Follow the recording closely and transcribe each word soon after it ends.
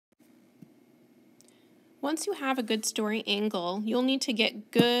Once you have a good story angle, you'll need to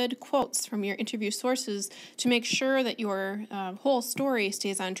get good quotes from your interview sources to make sure that your whole story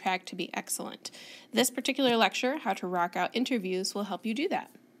stays on track to be excellent. This particular lecture, How to Rock Out Interviews, will help you do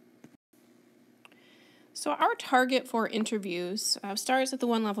that. So our target for interviews starts at the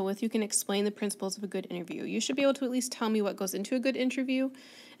 1 level with you can explain the principles of a good interview. You should be able to at least tell me what goes into a good interview.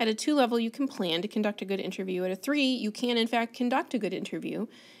 At a 2 level, you can plan to conduct a good interview. At a 3, you can in fact conduct a good interview.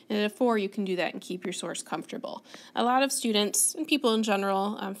 And at a 4, you can do that and keep your source comfortable. A lot of students and people in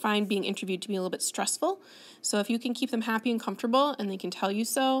general find being interviewed to be a little bit stressful. So if you can keep them happy and comfortable and they can tell you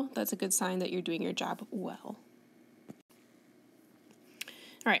so, that's a good sign that you're doing your job well.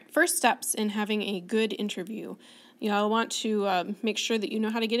 All right, first steps in having a good interview. You'll want to make sure that you know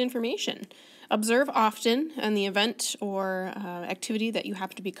how to get information. Observe often on the event or activity that you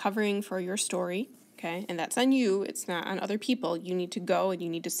happen to be covering for your story, okay? And that's on you, it's not on other people. You need to go and you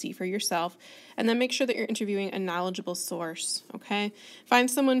need to see for yourself. And then make sure that you're interviewing a knowledgeable source, okay?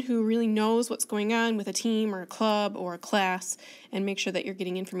 Find someone who really knows what's going on with a team or a club or a class and make sure that you're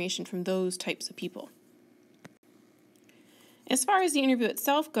getting information from those types of people. As far as the interview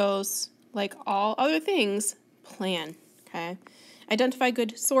itself goes, like all other things, plan, okay? Identify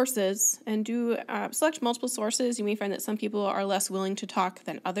good sources and do select multiple sources. You may find that some people are less willing to talk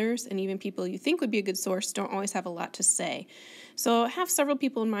than others, and even people you think would be a good source don't always have a lot to say. So have several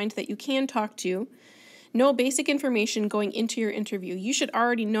people in mind that you can talk to. Know basic information going into your interview. You should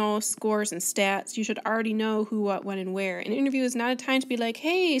already know scores and stats. You should already know who, what, when, and where. An interview is not a time to be like,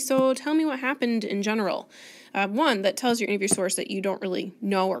 hey, so tell me what happened in general. One, that tells your interview source that you don't really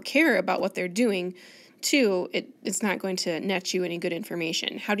know or care about what they're doing. 2, it's not going to net you any good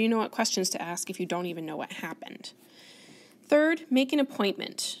information. How do you know what questions to ask if you don't even know what happened? 3rd, make an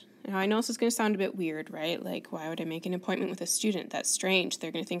appointment. Now, I know this is going to sound a bit weird, right? Like, why would I make an appointment with a student? That's strange.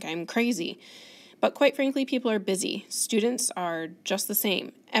 They're going to think I'm crazy. But quite frankly, people are busy. Students are just the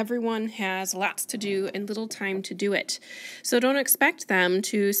same. Everyone has lots to do and little time to do it. So don't expect them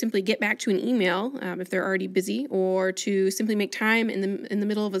to simply get back to an email if they're already busy, or to simply make time in the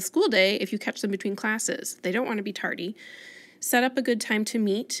middle of a school day if you catch them between classes. They don't want to be tardy. Set up a good time to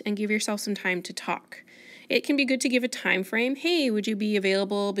meet and give yourself some time to talk. It can be good to give a time frame. Hey, would you be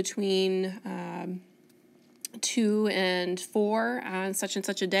available between 2 and 4 on such and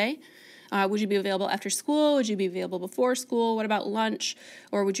such a day? Would you be available after school? Would you be available before school? What about lunch?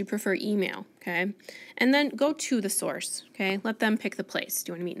 Or would you prefer email? Okay. And then go to the source. Okay. Let them pick the place. Do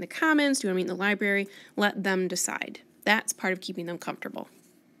you want to meet in the commons? Do you want to meet in the library? Let them decide. That's part of keeping them comfortable.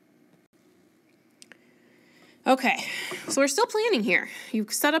 Okay, so we're still planning here.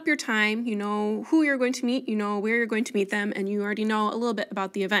 You've set up your time, you know who you're going to meet, you know where you're going to meet them, and you already know a little bit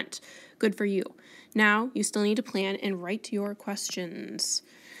about the event. Good for you. Now, you still need to plan and write your questions.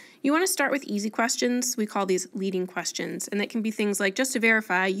 You want to start with easy questions. We call these leading questions, and that can be things like, just to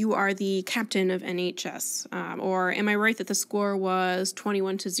verify, you are the captain of NHS, or am I right that the score was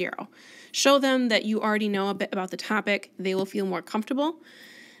 21-0? Show them that you already know a bit about the topic. They will feel more comfortable.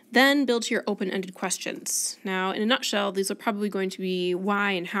 Then build to your open-ended questions. Now, in a nutshell, these are probably going to be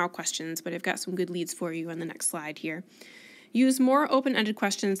why and how questions, but I've got some good leads for you on the next slide here. Use more open-ended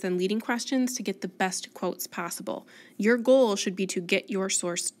questions than leading questions to get the best quotes possible. Your goal should be to get your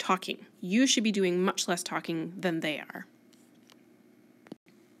source talking. You should be doing much less talking than they are.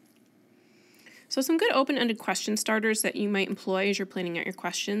 So some good open-ended question starters that you might employ as you're planning out your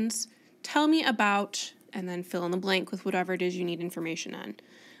questions. Tell me about, and then fill in the blank with whatever it is you need information on.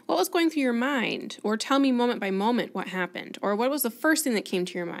 What was going through your mind? Or tell me moment by moment what happened. Or what was the first thing that came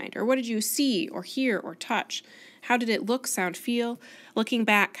to your mind? Or what did you see or hear or touch? How did it look, sound, feel? Looking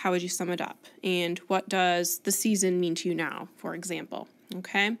back, how would you sum it up? And what does the season mean to you now, for example?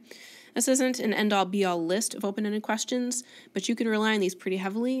 Okay? This isn't an end-all be-all list of open-ended questions, but you can rely on these pretty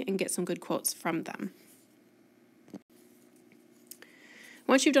heavily and get some good quotes from them.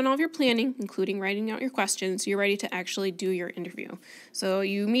 Once you've done all of your planning, including writing out your questions, you're ready to actually do your interview. So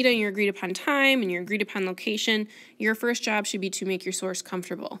you meet on your agreed upon time and your agreed upon location. Your first job should be to make your source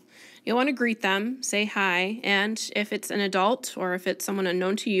comfortable. You'll want to greet them, say hi, and if it's an adult or if it's someone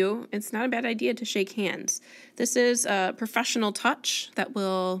unknown to you, it's not a bad idea to shake hands. This is a professional touch that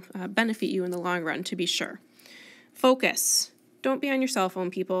will benefit you in the long run, to be sure. Focus. Don't be on your cell phone,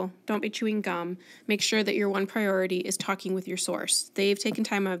 people. Don't be chewing gum. Make sure that your one priority is talking with your source. They've taken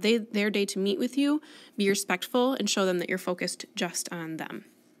time out of their day to meet with you. Be respectful and show them that you're focused just on them.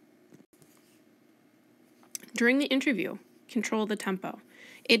 During the interview, control the tempo.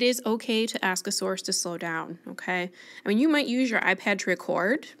 It is okay to ask a source to slow down, okay? I mean, you might use your iPad to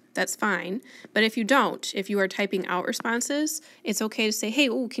record, that's fine. But if you don't, if you are typing out responses, it's okay to say, hey,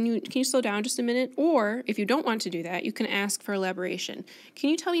 can you slow down just a minute? Or if you don't want to do that, you can ask for elaboration. Can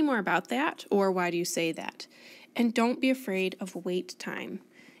you tell me more about that? Or why do you say that? And don't be afraid of wait time.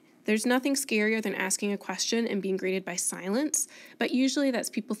 There's nothing scarier than asking a question and being greeted by silence, but usually that's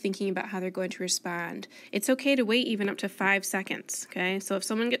people thinking about how they're going to respond. It's okay to wait even up to 5 seconds, okay? So if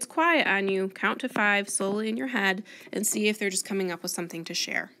someone gets quiet on you, count to 5 slowly in your head and see if they're just coming up with something to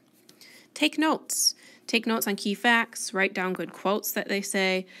share. Take notes. Take notes on key facts, write down good quotes that they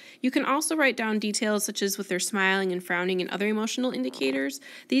say. You can also write down details such as with their smiling and frowning and other emotional indicators.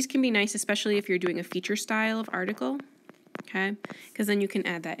 These can be nice, especially if you're doing a feature style of article. Okay, because then you can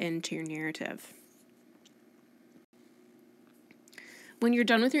add that into your narrative. When you're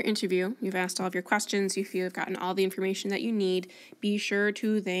done with your interview, you've asked all of your questions, you feel you've gotten all the information that you need, be sure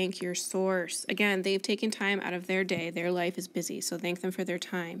to thank your source. Again, they've taken time out of their day. Their life is busy, so thank them for their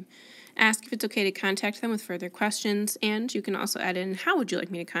time. Ask if it's okay to contact them with further questions, and you can also add in, how would you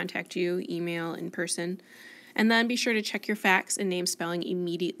like me to contact you, email, in person? And then be sure to check your facts and name spelling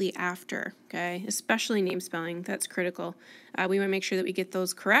immediately after, okay? Especially name spelling, that's critical. We want to make sure that we get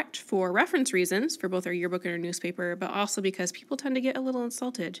those correct for reference reasons for both our yearbook and our newspaper, but also because people tend to get a little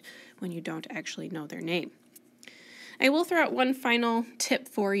insulted when you don't actually know their name. I will throw out one final tip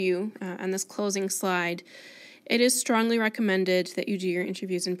for you on this closing slide. It is strongly recommended that you do your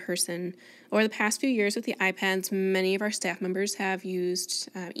interviews in person. Over the past few years with the iPads, many of our staff members have used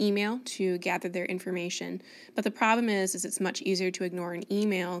email to gather their information. But the problem is it's much easier to ignore an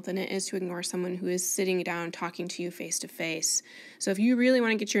email than it is to ignore someone who is sitting down talking to you face to face. So if you really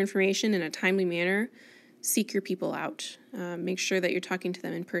want to get your information in a timely manner, seek your people out. Make sure that you're talking to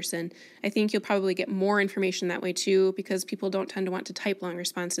them in person. I think you'll probably get more information that way too, because people don't tend to want to type long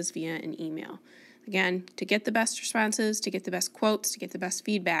responses via an email. Again, to get the best responses, to get the best quotes, to get the best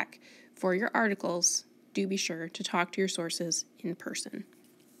feedback for your articles, do be sure to talk to your sources in person.